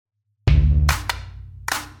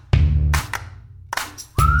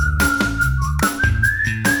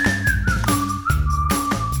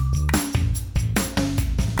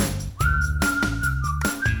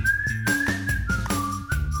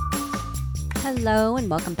Hello, and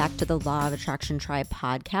welcome back to the Law of Attraction Tribe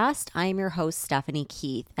podcast. I am your host, Stephanie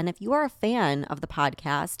Keith. And if you are a fan of the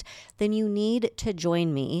podcast, then you need to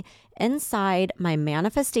join me inside my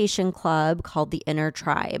manifestation club called the Inner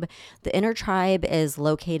Tribe. The Inner Tribe is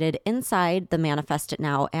located inside the Manifest It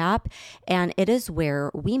Now app, and it is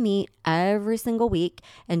where we meet every single week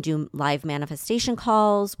and do live manifestation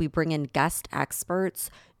calls. We bring in guest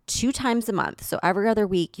experts 2 times a month. So every other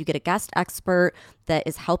week, you get a guest expert that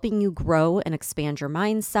is helping you grow and expand your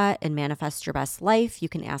mindset and manifest your best life. You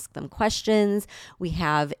can ask them questions. We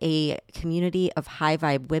have a community of high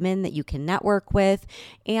vibe women that you can network with,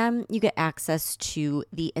 and you get access to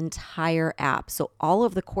the entire app. So all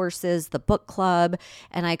of the courses, the book club,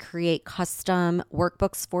 and I create custom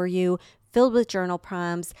workbooks for you filled with journal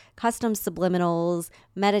prompts, custom subliminals,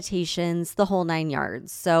 meditations, the whole 9 yards.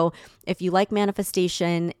 So if you like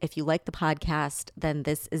manifestation, if you like the podcast, then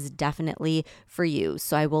this is definitely for you.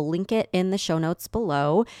 So I will link it in the show notes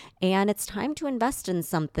below. And it's time to invest in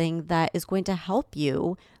something that is going to help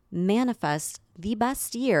you manifest the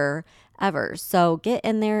best year ever. So get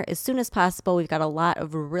in there as soon as possible. We've got a lot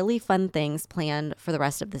of really fun things planned for the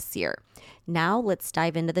rest of this year. Now let's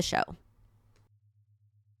dive into the show.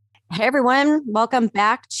 Hey everyone, welcome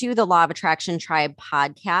back to the Law of Attraction Tribe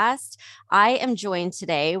podcast. I am joined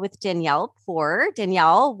today with Danielle Poor.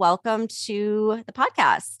 Danielle, welcome to the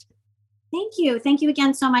podcast. Thank you. Thank you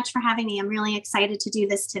again so much for having me. I'm really excited to do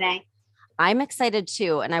this today. I'm excited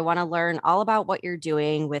too, and I want to learn all about what you're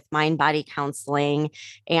doing with mind-body counseling.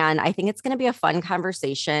 And I think it's going to be a fun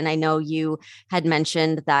conversation. I know you had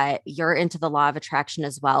mentioned that you're into the law of attraction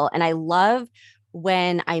as well. And I love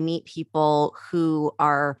when I meet people who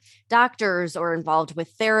are doctors or involved with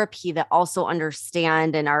therapy that also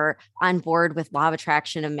understand and are on board with law of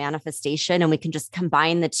attraction and manifestation, and we can just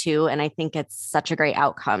combine the two. And I think it's such a great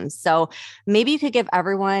outcome. So maybe you could give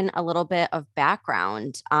everyone a little bit of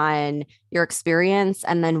background on your experience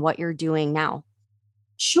and then what you're doing now.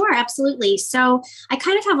 Sure, absolutely. So I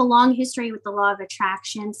kind of have a long history with the law of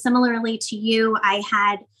attraction. Similarly to you, I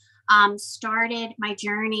had started my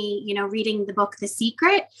journey, reading the book, The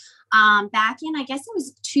Secret, back in, I guess it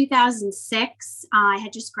was 2006. I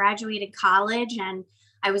had just graduated college and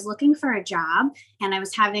I was looking for a job and I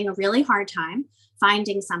was having a really hard time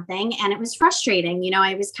finding something. And it was frustrating.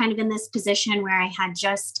 I was kind of in this position where I had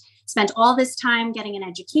just spent all this time getting an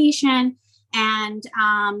education and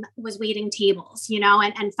was waiting tables,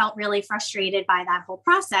 and felt really frustrated by that whole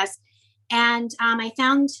process. And I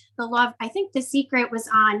found I think The Secret was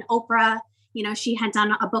on Oprah. She had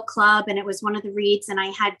done a book club and it was one of the reads. And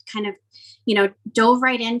I had kind of, dove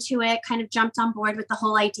right into it, kind of jumped on board with the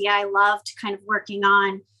whole idea. I loved kind of working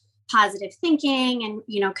on positive thinking and,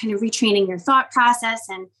 kind of retraining your thought process,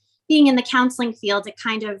 and being in the counseling field, it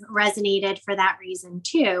kind of resonated for that reason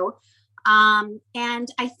too. And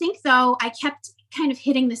I think though, I kept kind of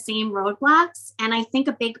hitting the same roadblocks. And I think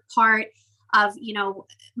a big part of,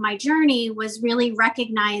 my journey was really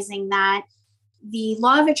recognizing that the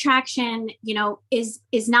law of attraction,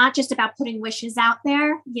 is not just about putting wishes out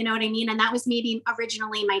there, you know what I mean? And that was maybe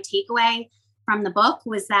originally my takeaway from the book,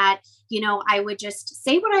 was that, I would just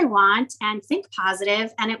say what I want and think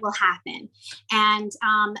positive and it will happen. And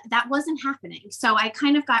that wasn't happening. So I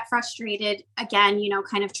kind of got frustrated again,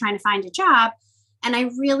 kind of trying to find a job. And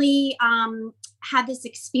I really had this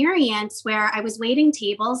experience where I was waiting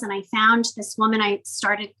tables and I found this woman I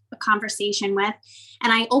started a conversation with,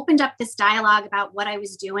 and I opened up this dialogue about what I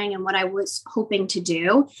was doing and what I was hoping to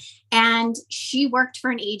do. And she worked for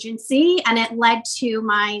an agency and it led to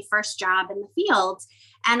my first job in the field.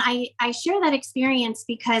 And I share that experience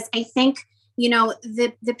because I think,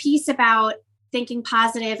 the piece about thinking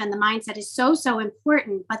positive and the mindset is so, so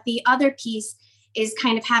important. But the other piece is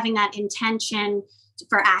kind of having that intention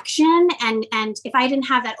for action. And if I didn't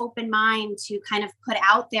have that open mind to kind of put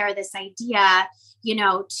out there this idea,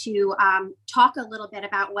 to talk a little bit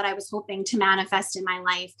about what I was hoping to manifest in my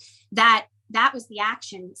life, that was the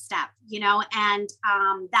action step, and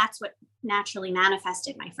that's what naturally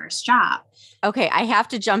manifested my first job. Okay, I have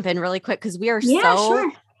to jump in really quick because we are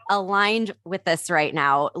aligned with this right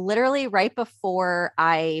now. Literally right before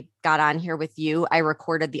I got on here with you, I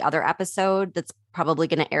recorded the other episode that's probably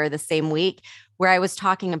going to air the same week, where I was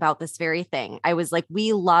talking about this very thing. I was like,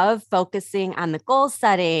 we love focusing on the goal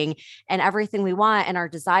setting and everything we want and our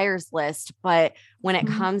desires list. But when it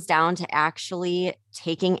comes down to actually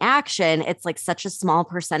taking action, it's like such a small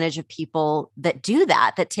percentage of people that do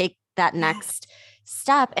that take that next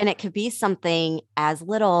step. And it could be something as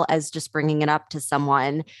little as just bringing it up to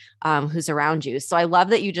someone who's around you. So I love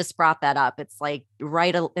that you just brought that up. It's like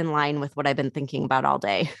right in line with what I've been thinking about all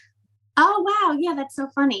day. Oh, wow. Yeah, that's so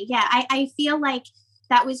funny. Yeah, I feel like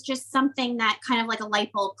that was just something that kind of like a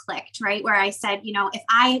light bulb clicked, right? Where I said, if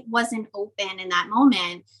I wasn't open in that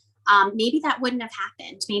moment, maybe that wouldn't have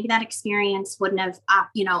happened. Maybe that experience wouldn't have,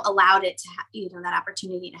 allowed it to, that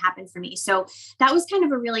opportunity to happen for me. So that was kind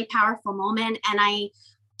of a really powerful moment. And I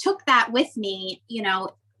took that with me,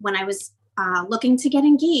 when I was looking to get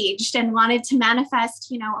engaged and wanted to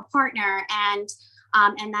manifest, a partner and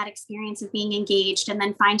that experience of being engaged and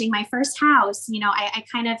then finding my first house. I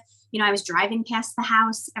kind of, I was driving past the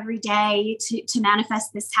house every day to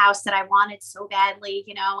manifest this house that I wanted so badly,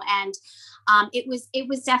 and it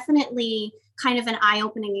was definitely kind of an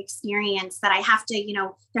eye-opening experience that I have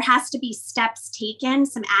to, there has to be steps taken,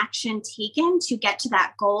 some action taken to get to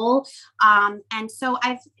that goal. And so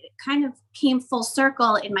I've kind of came full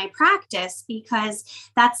circle in my practice because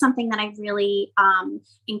that's something that I really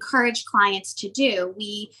encourage clients to do.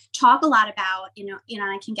 We talk a lot about,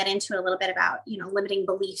 I can get into a little bit about, limiting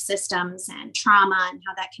belief systems and trauma and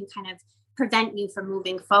how that can kind of prevent you from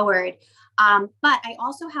moving forward. But I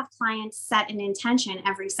also have clients set an intention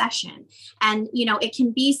every session, and it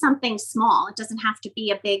can be something small. It doesn't have to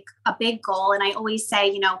be a big goal. And I always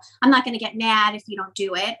say, I'm not going to get mad if you don't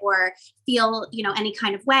do it or feel any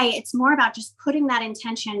kind of way. It's more about just putting that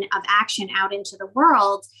intention of action out into the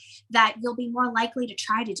world, that you'll be more likely to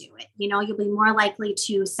try to do it. You'll be more likely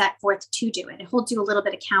to set forth to do it. It holds you a little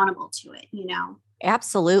bit accountable to it.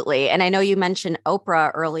 Absolutely. And I know you mentioned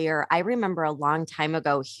Oprah earlier. I remember a long time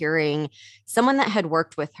ago hearing someone that had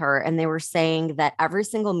worked with her, and they were saying that every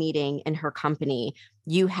single meeting in her company,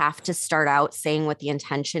 you have to start out saying what the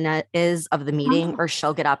intention is of the meeting, or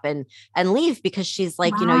she'll get up and leave, because she's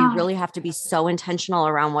like, Wow. you really have to be so intentional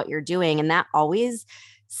around what you're doing. And that always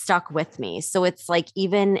stuck with me. So it's like,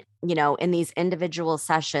 even, in these individual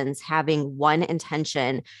sessions, having one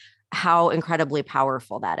intention, how incredibly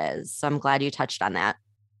powerful that is. So I'm glad you touched on that.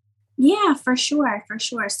 Yeah, for sure. For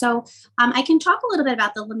sure. So I can talk a little bit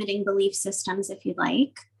about the limiting belief systems if you'd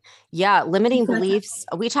like. Yeah, limiting Good. beliefs.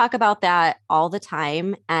 We talk about that all the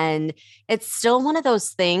time. And it's still one of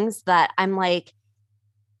those things that I'm like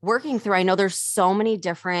working through. I know there's so many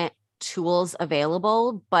different tools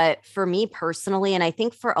available, but for me personally, and I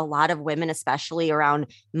think for a lot of women, especially around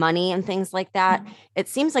money and things like that, it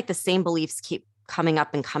seems like the same beliefs keep coming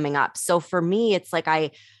up and coming up. So for me, it's like I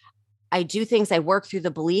do things, I work through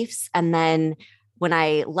the beliefs, and then when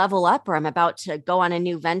I level up or I'm about to go on a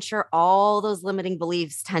new venture, all those limiting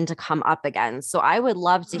beliefs tend to come up again. So I would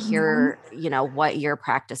love to hear, what your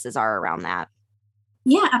practices are around that.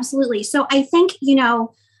 Yeah, absolutely. So I think,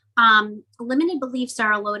 limited beliefs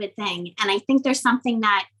are a loaded thing. And I think there's something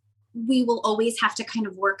that we will always have to kind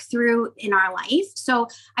of work through in our life. So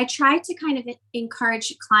I try to kind of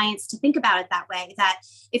encourage clients to think about it that way, that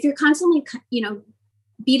if you're constantly,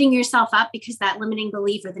 beating yourself up because that limiting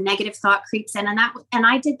belief or the negative thought creeps in, and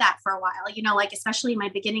I did that for a while, like especially in my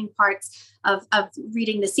beginning parts of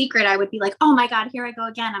reading The Secret, I would be like, oh my God, here I go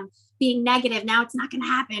again. I'm being negative. Now it's not going to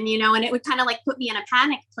happen, and it would kind of like put me in a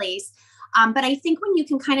panic place. But I think when you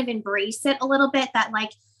can kind of embrace it a little bit, that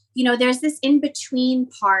like, there's this in between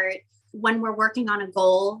part when we're working on a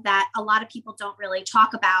goal that a lot of people don't really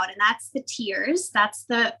talk about. And that's the tears, that's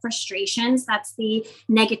the frustrations, that's the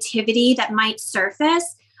negativity that might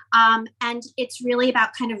surface. And it's really about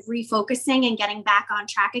kind of refocusing and getting back on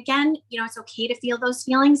track again. It's okay to feel those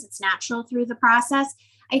feelings. It's natural through the process,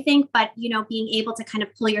 I think, but, being able to kind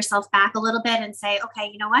of pull yourself back a little bit and say, okay,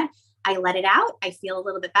 you know what? I let it out. I feel a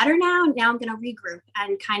little bit better now. Now I'm going to regroup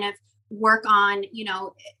and kind of work on,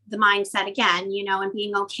 the mindset again, and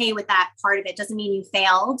being okay with that part of it. Doesn't mean you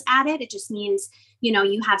failed at it. It just means,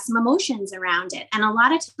 you have some emotions around it. And a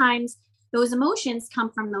lot of times those emotions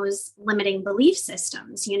come from those limiting belief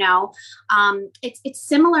systems. It's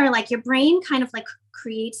similar, like your brain kind of like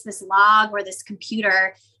creates this log or this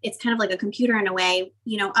computer. It's kind of like a computer in a way,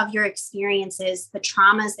 of your experiences, the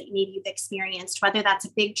traumas that maybe you've experienced, whether that's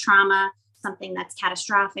a big trauma, something that's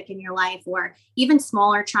catastrophic in your life, or even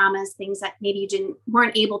smaller traumas, things that maybe you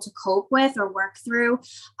weren't able to cope with or work through.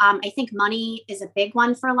 I think money is a big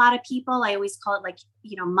one for a lot of people. I always call it like,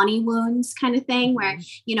 money wounds kind of thing, where,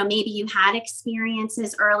 maybe you had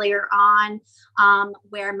experiences earlier on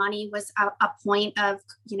where money was a point of,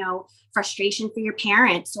 frustration for your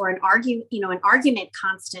parents, or an argument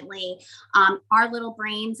constantly. Our little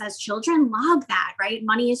brains as children log that, right?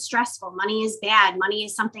 Money is stressful. Money is bad. Money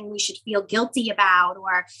is something we should feel guilty about,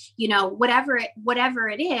 or, whatever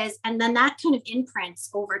it is. And then that kind of imprints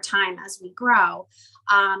over time as we grow,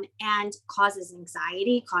 and causes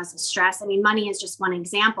anxiety, causes stress. I mean, money is just one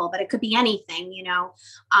example, but it could be anything,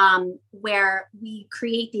 where we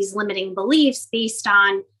create these limiting beliefs based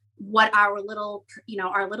on what our little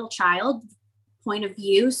child point of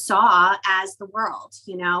view saw as the world,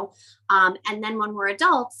 and then when we're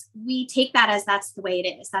adults, we take that as that's the way it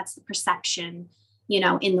is. That's the perception,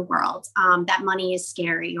 in the world, that money is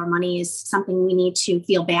scary or money is something we need to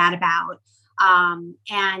feel bad about.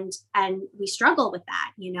 And we struggle with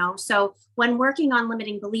that, So when working on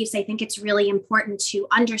limiting beliefs, I think it's really important to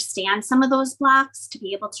understand some of those blocks, to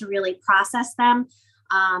be able to really process them,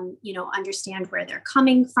 understand where they're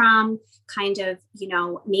coming from, kind of,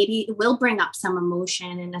 maybe it will bring up some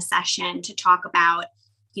emotion in a session to talk about,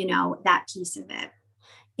 that piece of it.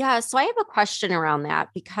 Yeah. So I have a question around that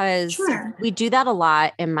because Sure. we do that a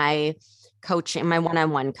lot in my coaching, my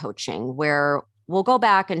one-on-one coaching, where we'll go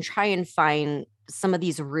back and try and find some of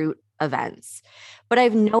these root events. But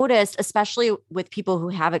I've noticed, especially with people who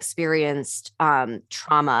have experienced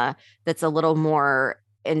trauma that's a little more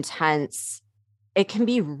intense, it can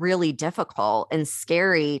be really difficult and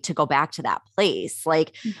scary to go back to that place.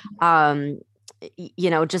 Like,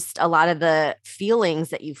 just a lot of the feelings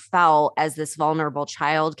that you felt as this vulnerable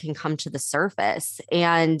child can come to the surface.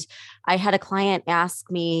 And I had a client ask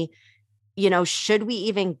me, should we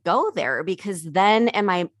even go there? Because then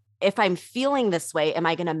if I'm feeling this way, am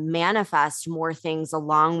I going to manifest more things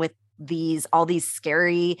along with all these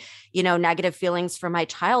scary, negative feelings from my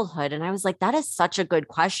childhood? And I was like, that is such a good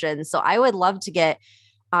question. So I would love to get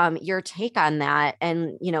your take on that.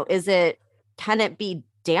 And, can it be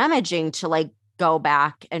damaging to like go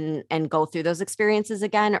back and go through those experiences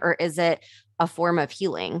again, or is it a form of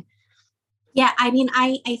healing? Yeah, I mean,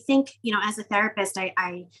 I think, as a therapist,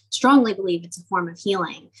 I strongly believe it's a form of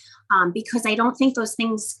healing, because I don't think those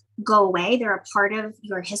things go away. They're a part of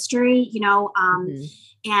your history,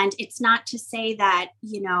 and it's not to say that,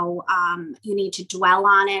 you need to dwell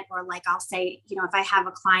on it, or like I'll say, if I have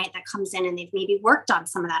a client that comes in and they've maybe worked on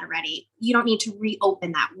some of that already, you don't need to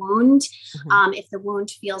reopen that wound. If the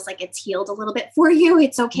wound feels like it's healed a little bit for you,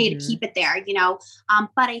 it's okay to keep it there,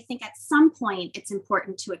 but I think at some point it's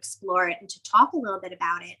important to explore it and to talk a little bit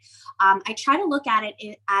about it. I try to look at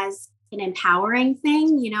it as an empowering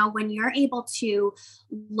thing, when you're able to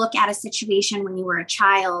look at a situation when you were a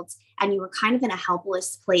child and you were kind of in a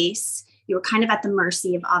helpless place, you were kind of at the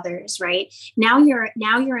mercy of others, right? Now you're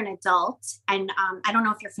an adult, and I don't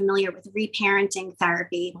know if you're familiar with reparenting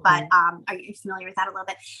therapy, but are you familiar with that a little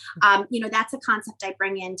bit? That's a concept I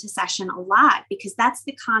bring into session a lot, because that's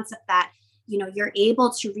the concept that you're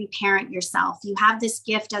able to reparent yourself. You have this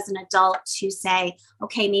gift as an adult to say,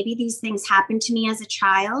 okay, maybe these things happened to me as a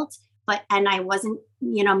child, and I wasn't,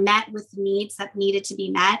 met with needs that needed to be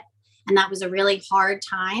met. And that was a really hard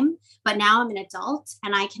time. But now I'm an adult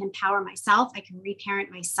and I can empower myself. I can reparent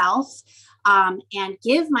myself, and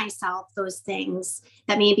give myself those things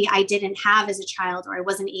that maybe I didn't have as a child, or I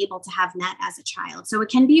wasn't able to have met as a child. So it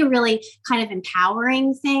can be a really kind of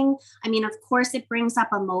empowering thing. I mean, of course, it brings up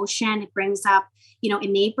emotion. It brings up,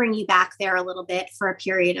 it may bring you back there a little bit for a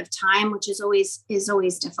period of time, which is always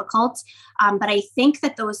difficult. But I think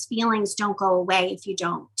that those feelings don't go away if you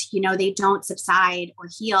don't, they don't subside or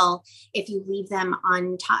heal if you leave them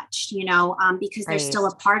untouched, because they're still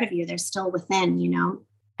a part of you. They're still within.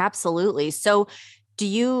 Absolutely. So do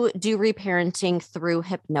you do reparenting through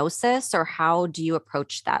hypnosis, or how do you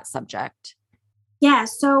approach that subject? Yeah,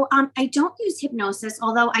 so I don't use hypnosis,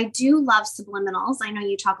 although I do love subliminals. I know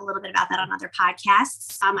you talk a little bit about that on other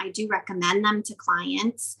podcasts. I do recommend them to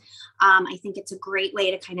clients. I think it's a great way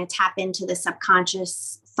to kind of tap into the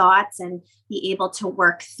subconscious thoughts and be able to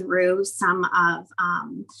work through some of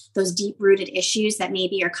those deep-rooted issues that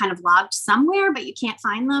maybe are kind of logged somewhere, but you can't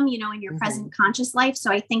find them, in your present conscious life.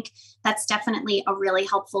 So I think that's definitely a really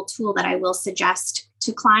helpful tool that I will suggest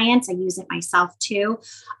to clients. I use it myself too.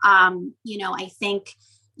 I think,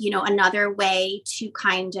 another way to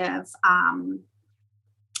kind of,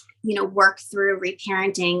 work through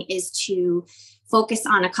reparenting is to focus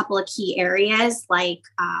on a couple of key areas, like,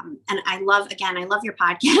 and I love your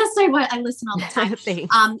podcast. I listen all the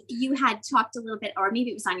time. You had talked a little bit, or maybe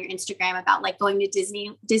it was on your Instagram, about like going to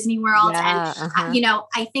Disney World. Yeah, and,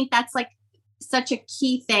 I think that's like such a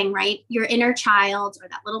key thing, right? Your inner child, or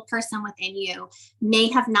that little person within you, may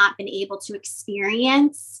have not been able to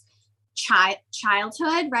experience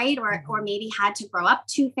childhood, right? Or maybe had to grow up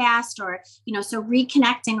too fast, or, so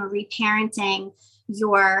reconnecting or reparenting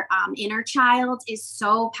your inner child is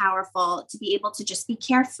so powerful, to be able to just be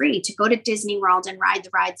carefree, to go to Disney World and ride the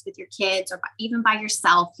rides with your kids, or even by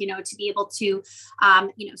yourself, to be able to,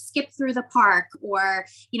 skip through the park, or,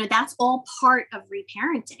 that's all part of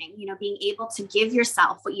reparenting, being able to give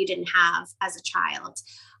yourself what you didn't have as a child.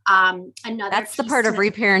 Another That's the piece part of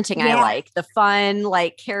reparenting I yeah. like. The fun,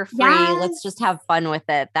 like carefree, Yes. let's just have fun with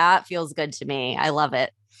it. That feels good to me. I love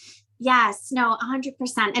it. Yes, no, 100%.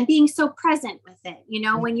 And being so present with it,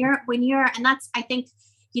 and that's, I think,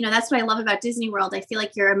 that's what I love about Disney World. I feel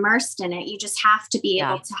like you're immersed in it. You just have to be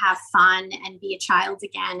able to have fun and be a child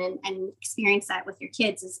again, and experience that with your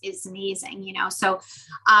kids is amazing, So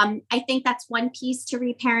I think that's one piece to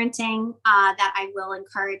reparenting that I will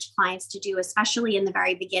encourage clients to do, especially in the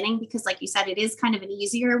very beginning, because like you said, it is kind of an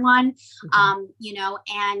easier one,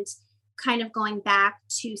 and kind of going back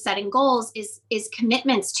to setting goals is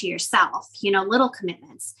commitments to yourself, little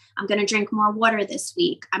commitments. I'm going to drink more water this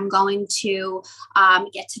week. I'm going to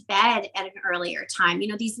get to bed at an earlier time.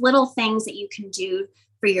 These little things that you can do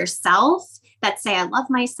for yourself that say, I love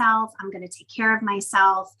myself. I'm going to take care of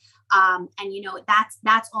myself. And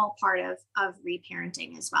that's all part of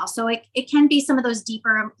reparenting as well. So it can be some of those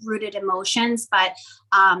deeper rooted emotions, but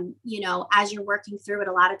as you're working through it,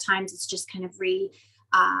 a lot of times it's just kind of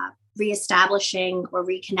reestablishing or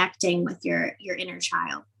reconnecting with your inner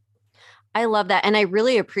child. I love that. And I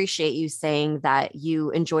really appreciate you saying that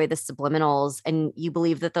you enjoy the subliminals and you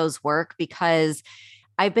believe that those work, because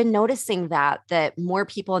I've been noticing that more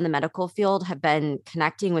people in the medical field have been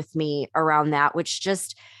connecting with me around that, which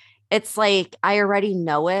just, it's like, I already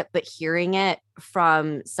know it, but hearing it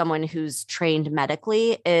from someone who's trained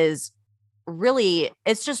medically is really,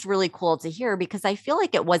 it's just really cool to hear, because I feel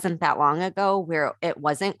like it wasn't that long ago where it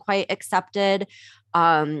wasn't quite accepted.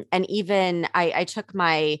 And even I took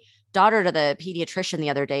my daughter to the pediatrician the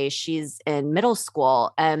other day. She's in middle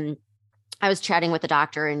school, and I was chatting with the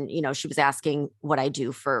doctor, and, she was asking what I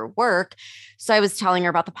do for work. So I was telling her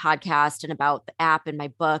about the podcast and about the app and my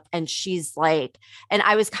book. And she's like, and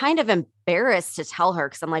I was kind of embarrassed to tell her,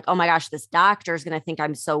 because I'm like, oh my gosh, this doctor is going to think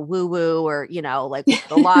I'm so woo woo, or, like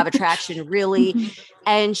the law of attraction, really.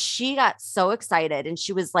 And she got so excited, and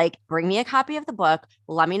she was like, bring me a copy of the book.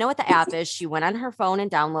 Let me know what the app is. She went on her phone and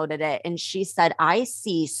downloaded it. And she said, I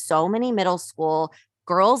see so many middle school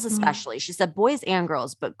girls, especially. She said boys and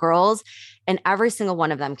girls, but girls, and every single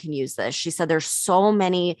one of them can use this. She said there's so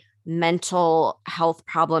many mental health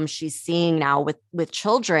problems she's seeing now with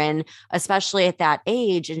children, especially at that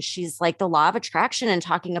age. And she's like, the law of attraction and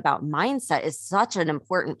talking about mindset is such an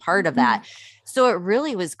important part of that. So it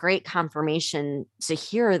really was great confirmation to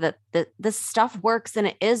hear that this stuff works, and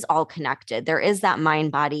it is all connected. There is that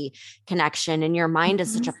mind body connection, and your mind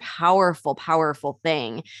is such a powerful, powerful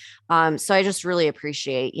thing. So I just really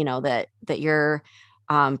appreciate, that you're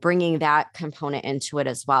bringing that component into it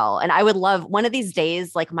as well. And I would love one of these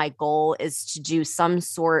days, like my goal is to do some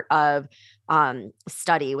sort of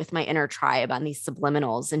study with my inner tribe on these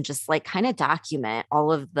subliminals, and just like kind of document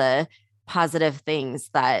all of the positive things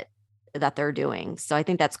that they're doing. So I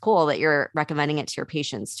think that's cool that you're recommending it to your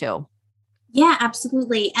patients too. Yeah,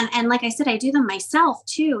 absolutely. And like I said, I do them myself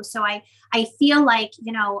too. So I feel like,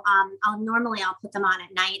 I'll put them on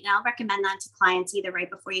at night, and I'll recommend that to clients either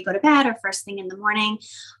right before you go to bed or first thing in the morning.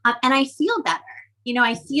 And I feel better.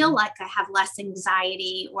 I feel like I have less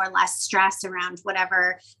anxiety or less stress around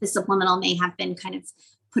whatever the subliminal may have been kind of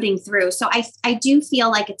putting through. So I do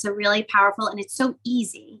feel like it's a really powerful, and it's so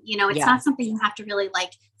easy. It's not something you have to really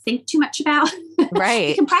like think too much about. Right.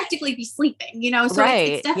 You can practically be sleeping, so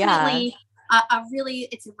right. it's definitely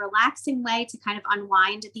it's a relaxing way to kind of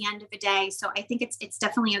unwind at the end of a day. So I think it's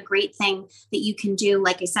definitely a great thing that you can do.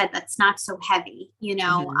 Like I said, that's not so heavy,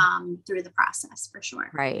 through the process for sure.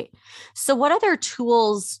 Right. So what other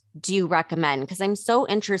tools do you recommend? Because I'm so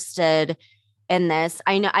interested in this.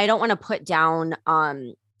 I know I don't want to put down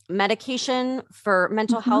medication for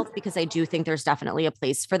mental health, because I do think there's definitely a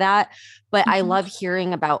place for that. But I love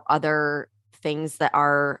hearing about other things that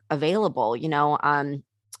are available,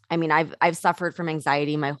 I mean, I've suffered from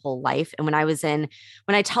anxiety my whole life. And when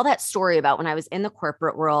I tell that story about when I was in the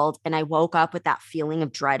corporate world and I woke up with that feeling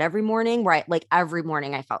of dread every morning, right? Like every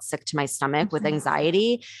morning I felt sick to my stomach with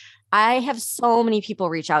anxiety. I have so many people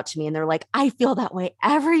reach out to me and they're like, I feel that way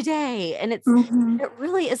every day. And it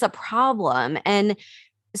really is a problem. And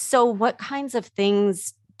so what kinds of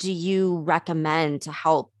things do you recommend to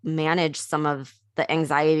help manage some of the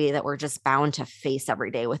anxiety that we're just bound to face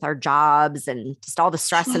every day with our jobs and just all the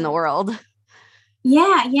stress in the world?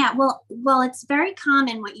 Yeah. Well, it's very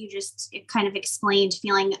common what you just kind of explained,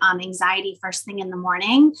 feeling anxiety first thing in the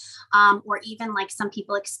morning, or even like some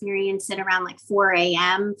people experience it around like 4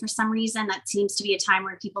 a.m. for some reason. That seems to be a time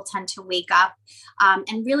where people tend to wake up.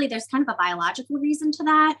 And really, there's kind of a biological reason to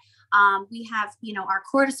that. We have, our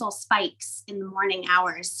cortisol spikes in the morning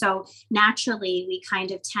hours. So naturally we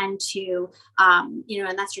kind of tend to,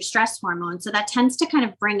 and that's your stress hormone. So that tends to kind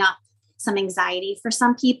of bring up some anxiety for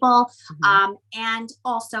some people. Mm-hmm. And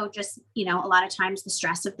also just, a lot of times the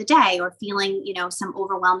stress of the day or feeling, some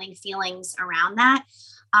overwhelming feelings around that.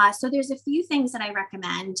 So there's a few things that I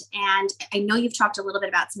recommend. And I know you've talked a little bit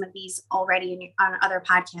about some of these already on other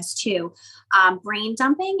podcasts too. Brain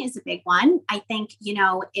dumping is a big one. I think,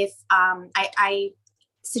 if I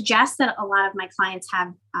suggest that a lot of my clients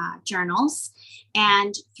have journals,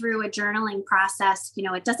 and through a journaling process,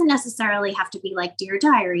 it doesn't necessarily have to be like Dear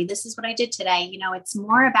Diary, this is what I did today. It's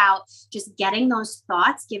more about just getting those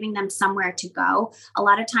thoughts, giving them somewhere to go. A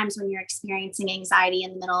lot of times when you're experiencing anxiety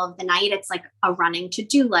in the middle of the night, it's like a running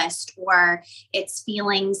to-do list, or it's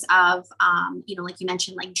feelings of, like you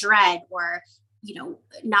mentioned, like dread, or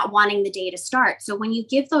not wanting the day to start. So when you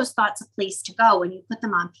give those thoughts a place to go, when you put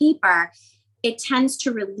them on paper, it tends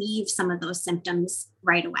to relieve some of those symptoms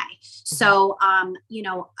right away. So,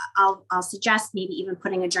 I'll suggest maybe even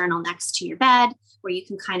putting a journal next to your bed where you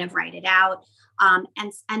can kind of write it out.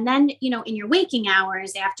 And then, in your waking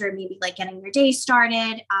hours, after maybe like getting your day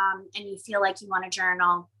started, and you feel like you want to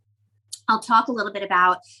journal, I'll talk a little bit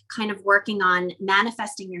about kind of working on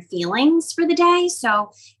manifesting your feelings for the day.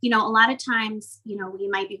 So, a lot of times, we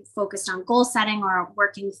might be focused on goal setting or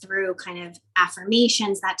working through kind of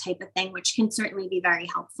affirmations, that type of thing, which can certainly be very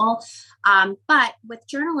helpful. But with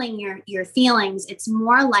journaling your feelings, it's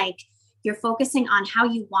more like you're focusing on how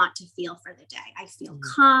you want to feel for the day. I feel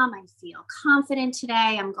calm. I feel confident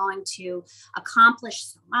today. I'm going to accomplish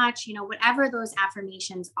so much, whatever those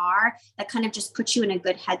affirmations are that kind of just puts you in a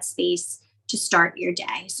good headspace to start your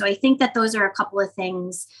day. So I think that those are a couple of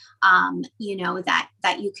things,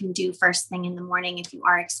 that you can do first thing in the morning if you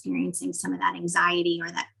are experiencing some of that anxiety or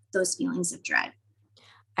those feelings of dread.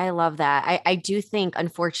 I love that. I do think,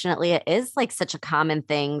 unfortunately, it is like such a common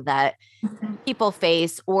thing that people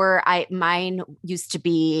face, or mine used to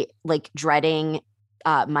be like dreading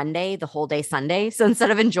Monday, the whole day Sunday. So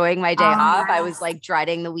instead of enjoying my day off, I was like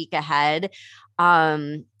dreading the week ahead.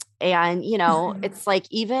 And, it's like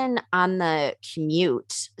even on the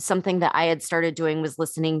commute, something that I had started doing was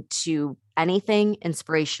listening to anything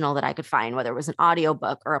inspirational that I could find, whether it was an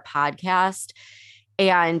audiobook or a podcast.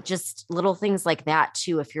 And just little things like that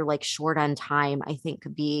too, if you're like short on time, I think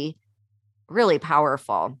could be really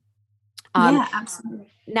powerful. Yeah, absolutely.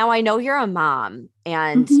 Now I know you're a mom,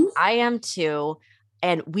 and I am too.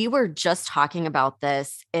 And we were just talking about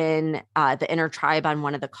this in the inner tribe on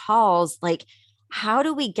one of the calls. Like, how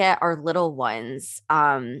do we get our little ones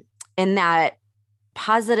in that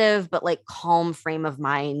positive but like calm frame of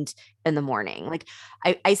mind in the morning? Like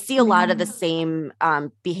I see a lot of the same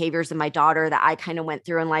behaviors in my daughter that I kind of went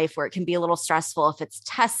through in life, where it can be a little stressful if it's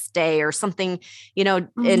test day or something,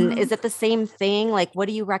 and is it the same thing? Like, what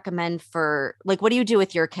do you recommend for, like, what do you do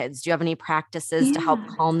with your kids? Do you have any practices to help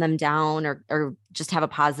calm them down or just have a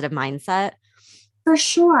positive mindset? For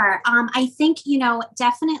sure. I think,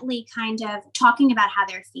 definitely kind of talking about how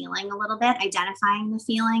they're feeling a little bit, identifying the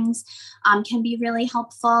feelings can be really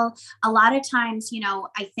helpful. A lot of times,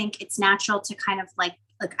 I think it's natural to kind of like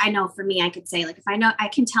I know for me, I could say, like, if I know, I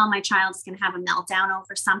can tell my child's going to have a meltdown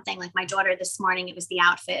over something. Like my daughter this morning, it was the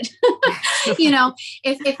outfit.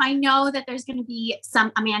 If I know that there's going to be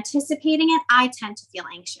I'm anticipating it, I tend to feel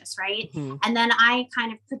anxious, right? And then I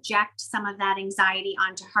kind of project some of that anxiety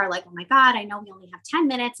onto her, like, oh my God, I know we only have 10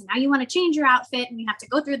 minutes and now you want to change your outfit and we have to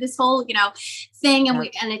go through this whole, thing. And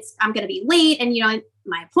I'm going to be late, and,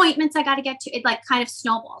 my appointments I got to get to, it like kind of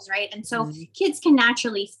snowballs, right? And so kids can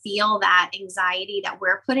naturally feel that anxiety that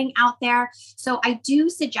we're putting out there. So I do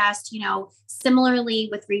suggest, similarly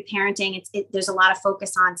with reparenting, there's a lot of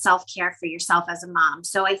focus on self-care for yourself as a mom.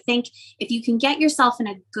 So I think if you can get yourself in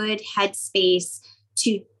a good headspace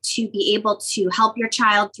to be able to help your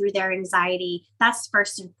child through their anxiety, that's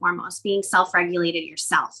first and foremost, being self-regulated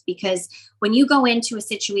yourself. Because when you go into a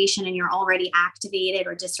situation and you're already activated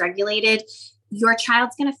or dysregulated, your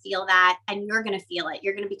child's going to feel that and you're going to feel it.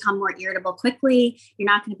 You're going to become more irritable quickly. You're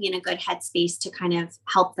not going to be in a good headspace to kind of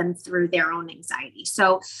help them through their own anxiety.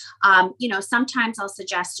 So, sometimes I'll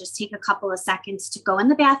suggest just take a couple of seconds to go in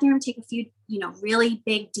the bathroom, take a few, really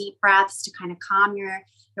big, deep breaths to kind of calm your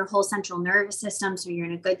whole central nervous system. So you're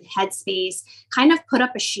in a good headspace, kind of put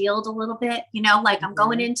up a shield a little bit, like I'm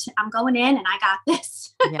going in and I got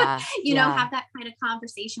this, have that kind of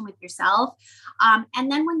conversation with yourself.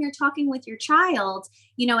 And then when you're talking with your child,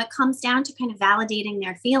 it comes down to kind of validating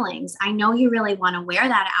their feelings. I know you really want to wear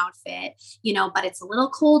that outfit, but it's a little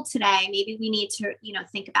cold today. Maybe we need to,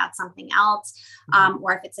 think about something else.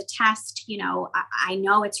 Or if it's a test, I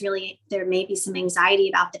know it's really, there may be some anxiety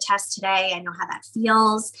about the test today. I know how that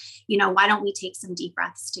feels. Why don't we take some deep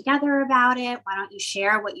breaths together about it? Why don't you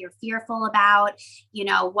share what you're fearful about?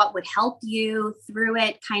 What would help you through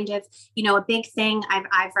it? Kind of, a big thing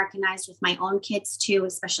I've recognized with my own kids too,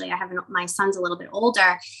 especially my son's a little bit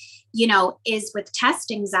older, is with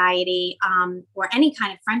test anxiety, or any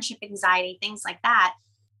kind of friendship anxiety, things like that,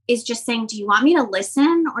 is just saying, do you want me to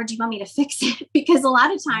listen or do you want me to fix it? Because a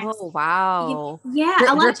lot of times, oh, wow.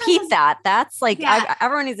 A lot Repeat of times, that. That's like, yeah.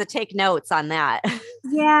 everyone needs to take notes on that.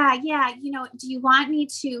 Yeah. Do you want me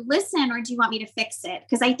to listen or do you want me to fix it?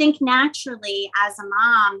 Because I think naturally as a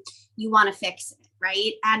mom, you want to fix it,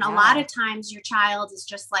 right? And a lot of times your child is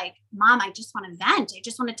just like, Mom, I just want to vent. I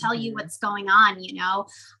just want to tell you what's going on,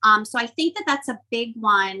 So I think that that's a big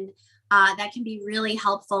one. That can be really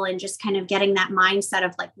helpful in just kind of getting that mindset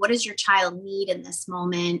of like, what does your child need in this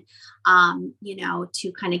moment,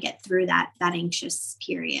 to kind of get through that anxious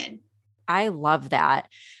period. I love that.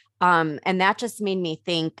 And that just made me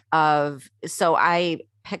think of, so I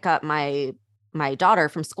pick up my daughter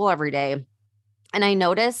from school every day. And I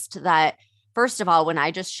noticed that, first of all, when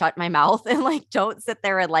I just shut my mouth and like, don't sit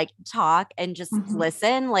there and like talk and just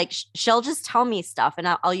listen, like she'll just tell me stuff. And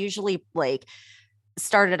I'll usually like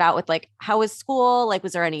start it out with like, how was school? Like,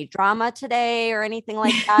 was there any drama today or anything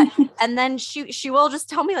like that? And then she will just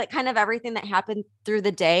tell me like kind of everything that happened through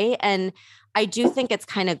the day. And I do think it's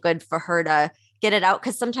kind of good for her to get it out.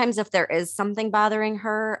 Cause sometimes if there is something bothering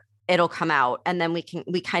her, it'll come out. And then we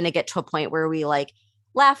kind of get to a point where we like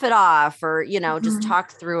laugh it off or, just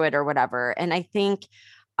talk through it or whatever. And I think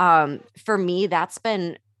for me, that's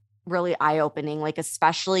been really eye-opening, like,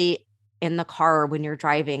 especially in the car when you're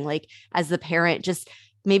driving, like as the parent, just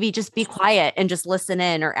maybe just be quiet and just listen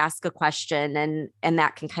in or ask a question. And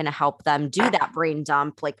that can kind of help them do that brain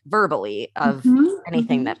dump, like verbally of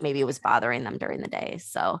anything that maybe was bothering them during the day.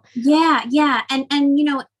 So yeah. And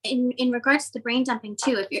in regards to the brain dumping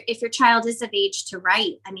too, if your child is of age to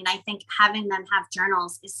write, I mean, I think having them have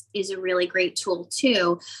journals is a really great tool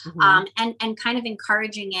too. And kind of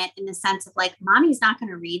encouraging it in the sense of like, Mommy's not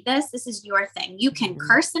going to read this. This is your thing. You can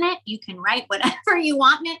curse in it. You can write whatever you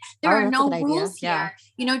want in it. There are no rules here.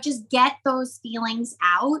 Just get those feelings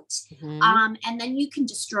out. And then you can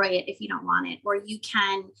destroy it if you don't want it, or you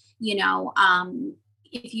can,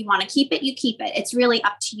 if you want to keep it, you keep it. It's really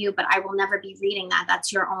up to you, but I will never be reading that.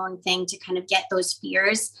 That's your own thing to kind of get those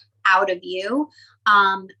fears out of you.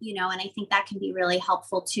 And I think that can be really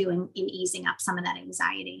helpful too in easing up some of that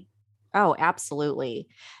anxiety. Oh, absolutely.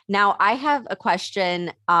 Now I have a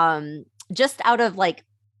question, just out of like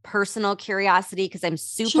personal curiosity, because I'm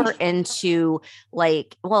super into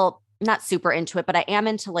like, well, not super into it, but I am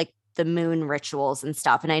into like the moon rituals and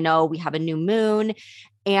stuff. And I know we have a new moon,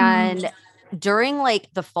 and during like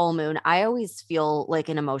the full moon, I always feel like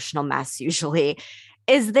an emotional mess usually.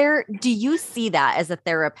 Do you see that as a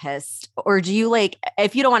therapist, or do you like,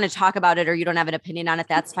 if you don't want to talk about it or you don't have an opinion on it,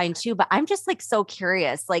 that's fine too. But I'm just like so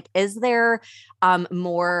curious, like, is there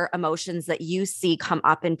more emotions that you see come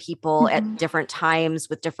up in people at different times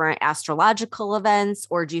with different astrological events?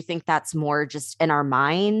 Or do you think that's more just in our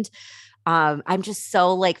mind? I'm just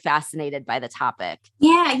so like fascinated by the topic.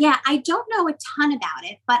 Yeah. I don't know a ton about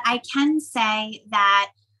it, but I can say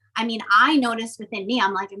that, I mean, I noticed within me,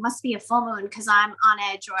 I'm like, it must be a full moon because I'm on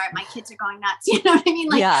edge or my kids are going nuts. You know what I mean?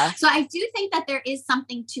 Like, so I do think that there is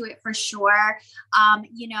something to it for sure. I'm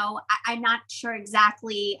not sure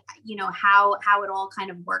exactly, how it all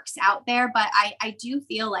kind of works out there, but I do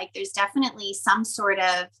feel like there's definitely some sort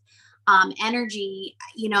of energy,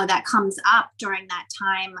 that comes up during that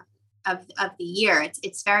time of the year.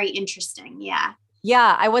 It's very interesting. Yeah.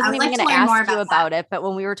 Yeah, I wasn't even going to ask you about it, but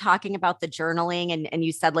when we were talking about the journaling and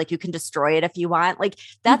you said like you can destroy it if you want, like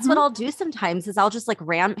that's what I'll do sometimes is I'll just like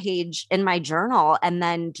rampage in my journal and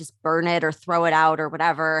then just burn it or throw it out or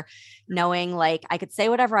whatever, knowing like I could say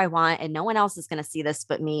whatever I want and no one else is going to see this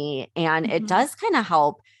but me. And it does kind of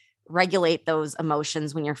help regulate those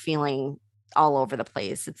emotions when you're feeling all over the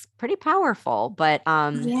place. It's pretty powerful, but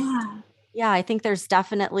yeah, I think there's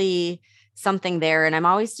definitely something there. And I'm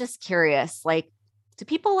always just curious, like, do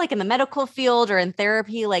people like in the medical field or in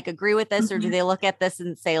therapy, like agree with this, or do they look at this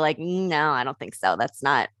and say like, no, I don't think so. That's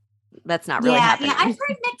not really happening. Yeah. I've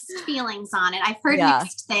heard mixed feelings on it. I've heard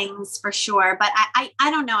mixed things for sure, but I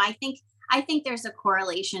don't know. I think there's a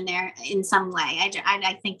correlation there in some way.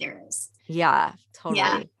 I think there is. Yeah, totally.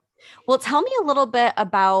 Yeah. Well, tell me a little bit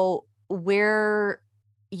about where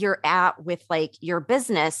you're at with like your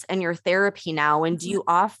business and your therapy now. And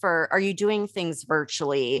are you doing things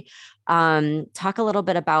virtually? Talk a little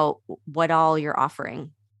bit about what all you're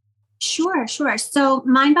offering. Sure, sure. So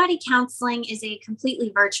mind body counseling is a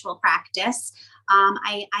completely virtual practice.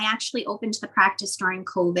 I actually opened the practice during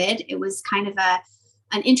COVID. It was kind of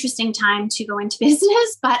an interesting time to go into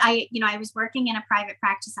business, but I was working in a private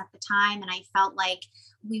practice at the time, and I felt like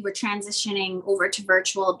we were transitioning over to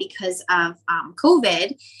virtual because of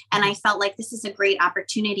COVID. And I felt like this is a great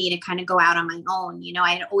opportunity to kind of go out on my own.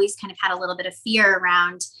 I had always kind of had a little bit of fear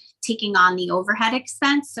around taking on the overhead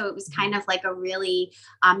expense. So it was kind of like a really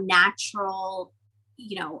natural,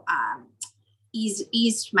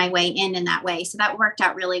 eased my way in that way. So that worked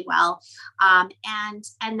out really well. And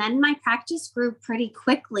then my practice grew pretty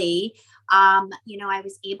quickly. I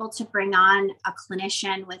was able to bring on a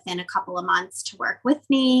clinician within a couple of months to work with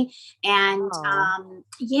me. And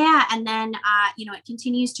and then, it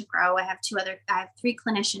continues to grow. I have three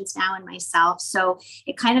clinicians now and myself. So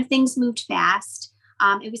it kind of, things moved fast.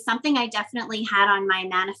 It was something I definitely had on my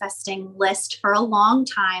manifesting list for a long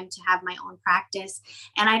time, to have my own practice.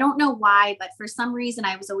 And I don't know why, but for some reason,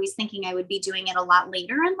 I was always thinking I would be doing it a lot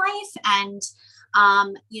later in life. And,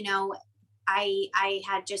 I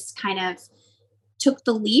had just kind of took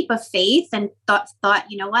the leap of faith and thought,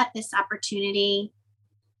 you know what, this opportunity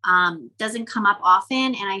doesn't come up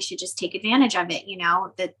often, and I should just take advantage of it.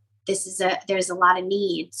 That there's a lot of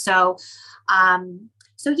need. So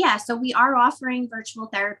we are offering virtual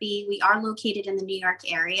therapy. We are located in the New York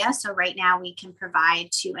area. So right now we can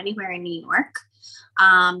provide to anywhere in New York.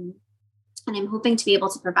 And I'm hoping to be able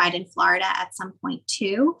to provide in Florida at some point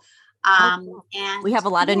too. And we have a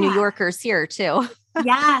lot of New Yorkers here too.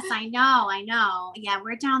 Yes, I know. Yeah,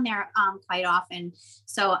 we're down there quite often.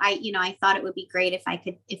 So I thought it would be great if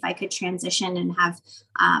I could transition and have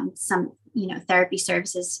some therapy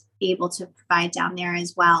services be able to provide down there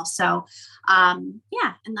as well. So and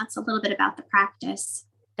that's a little bit about the practice.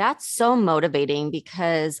 That's so motivating,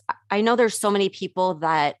 because I know there's so many people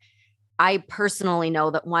that I personally know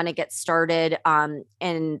that want to get started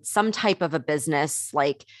in some type of a business,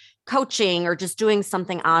 like coaching or just doing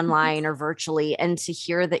something online or virtually. And to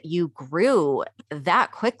hear that you grew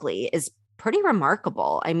that quickly is pretty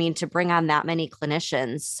remarkable. I mean, to bring on that many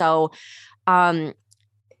clinicians. So,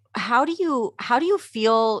 how do you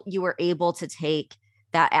feel you were able to take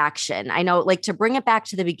that action? I know, like, to bring it back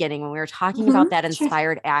to the beginning, when we were talking about that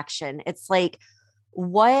inspired action, it's like,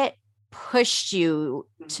 what pushed you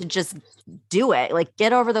to just do it? Like,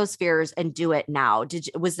 get over those fears and do it now.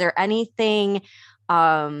 Was there anything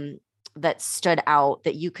that stood out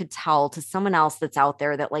that you could tell to someone else that's out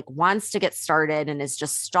there that like wants to get started and is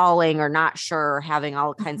just stalling or not sure, or having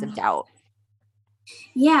all kinds of doubt?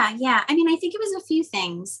 Yeah. I mean, I think it was a few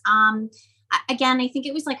things. Again, I think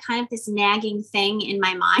it was like kind of this nagging thing in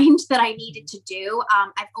my mind that I needed to do.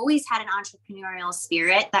 I've always had an entrepreneurial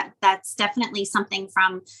spirit. That's definitely something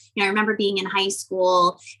from, I remember being in high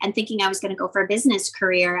school and thinking I was going to go for a business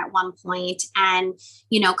career at one point, and,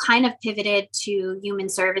 kind of pivoted to human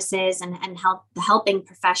services and the helping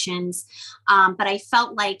professions. But I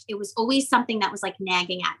felt like it was always something that was like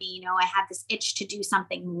nagging at me. I had this itch to do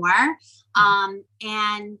something more.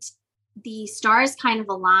 And the stars kind of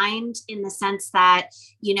aligned in the sense that,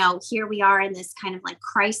 here we are in this kind of like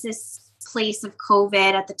crisis place of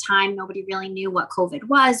COVID. At the time, nobody really knew what COVID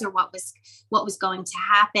was or what was going to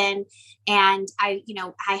happen. And I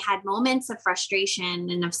had moments of frustration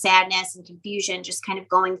and of sadness and confusion, just kind of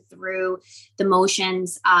going through the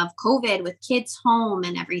motions of COVID with kids home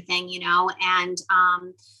and everything, and,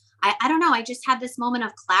 I don't know. I just had this moment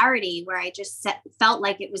of clarity where I just felt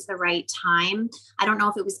like it was the right time. I don't know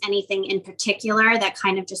if it was anything in particular that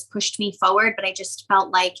kind of just pushed me forward, but I just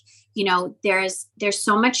felt like, there's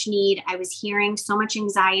so much need. I was hearing so much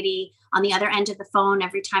anxiety on the other end of the phone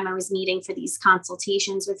every time I was meeting for these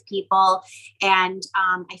consultations with people. And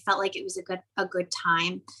I felt like it was a good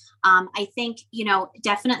time. I think,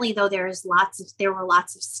 definitely though, there were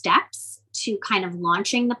lots of steps to kind of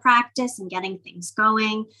launching the practice and getting things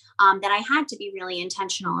going that I had to be really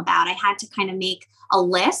intentional about. I had to kind of make a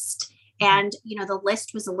list, and, the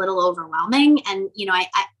list was a little overwhelming. And,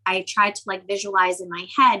 I tried to like visualize in my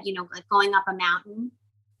head, like going up a mountain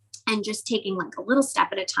and just taking like a little step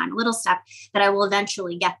at a time, a little step that I will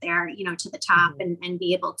eventually get there, to the top and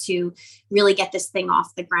be able to really get this thing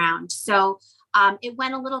off the ground. So it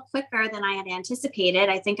went a little quicker than I had anticipated.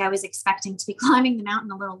 I think I was expecting to be climbing the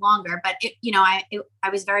mountain a little longer, but I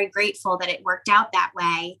was very grateful that it worked out that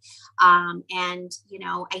way. And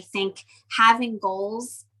I think having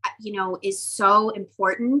goals is so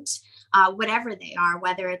important, whatever they are,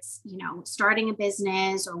 whether it's, starting a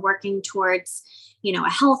business or working towards, a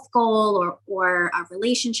health goal or a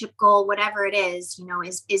relationship goal, whatever it is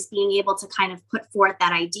being able to kind of put forth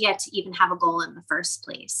that idea to even have a goal in the first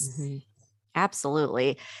place. Mm-hmm.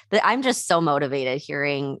 Absolutely. I'm just so motivated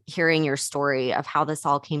hearing your story of how this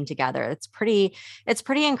all came together. It's pretty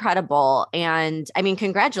incredible. And I mean,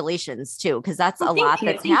 congratulations too, because that's a lot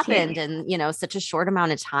that's happened in, such a short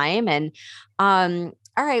amount of time. And, all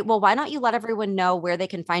right, well, why don't you let everyone know where they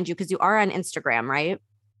can find you? Because you are on Instagram, right?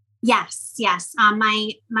 Yes.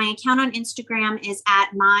 My account on Instagram is at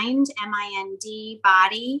mind, MIND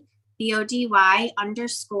body, BODY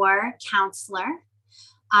 _counselor.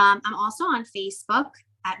 I'm also on Facebook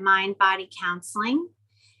at Mind Body Counseling.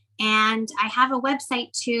 And I have a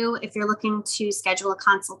website too, if you're looking to schedule a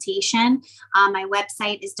consultation. My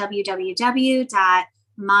website is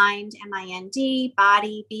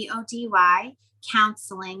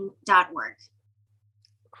www.mindcounseling.org.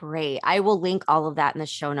 Great. I will link all of that in the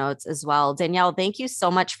show notes as well. Danielle, thank you so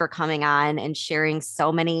much for coming on and sharing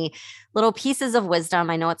so many little pieces of wisdom.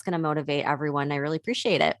 I know it's going to motivate everyone. I really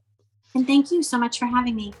appreciate it. And thank you so much for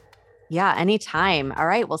having me. Yeah, anytime. All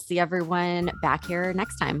right. We'll see everyone back here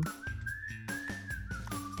next time.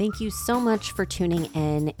 Thank you so much for tuning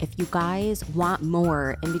in. If you guys want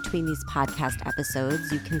more in between these podcast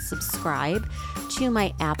episodes, you can subscribe to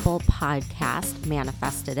my Apple Podcast,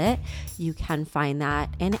 Manifested It. You can find that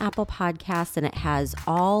in Apple Podcasts, and it has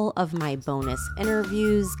all of my bonus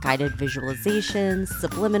interviews, guided visualizations,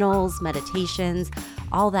 subliminals, meditations,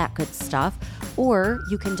 all that good stuff. Or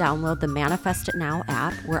you can download the Manifest It Now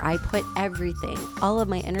app, where I put everything, all of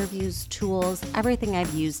my interviews, tools, everything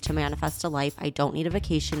I've used to manifest a life I don't need a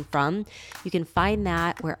vacation from. You can find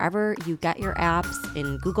that wherever you get your apps,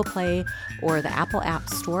 in Google Play or the Apple App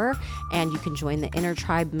Store. And you can join the Inner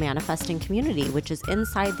Tribe Manifesting Community, which is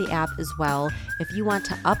inside the app as well, if you want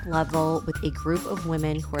to up level with a group of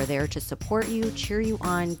women who are there to support you, cheer you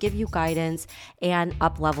on, give you guidance, and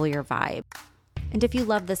up level your vibe. And if you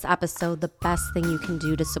love this episode, the best thing you can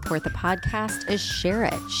do to support the podcast is share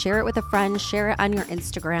it. Share it with a friend, share it on your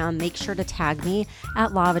Instagram. Make sure to tag me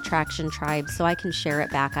at Law of Attraction Tribe so I can share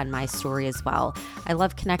it back on my story as well. I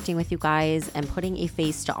love connecting with you guys and putting a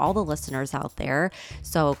face to all the listeners out there.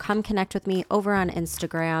 So come connect with me over on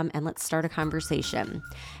Instagram and let's start a conversation.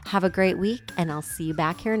 Have a great week, and I'll see you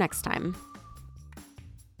back here next time.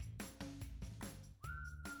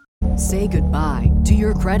 Say goodbye to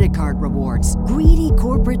your credit card rewards. Greedy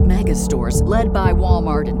corporate mega stores, led by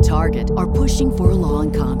Walmart and Target, are pushing for a law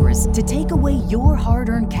in Congress to take away your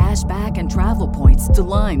hard-earned cash back and travel points to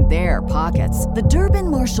line their pockets. The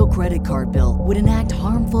Durbin-Marshall credit card bill would enact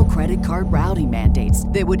harmful credit card routing mandates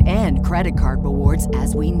that would end credit card rewards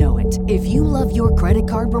as we know it. If you love your credit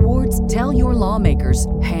card rewards, tell your lawmakers,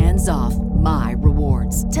 hands off my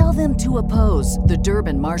rewards. Tell them to oppose the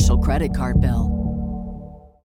Durbin-Marshall credit card bill.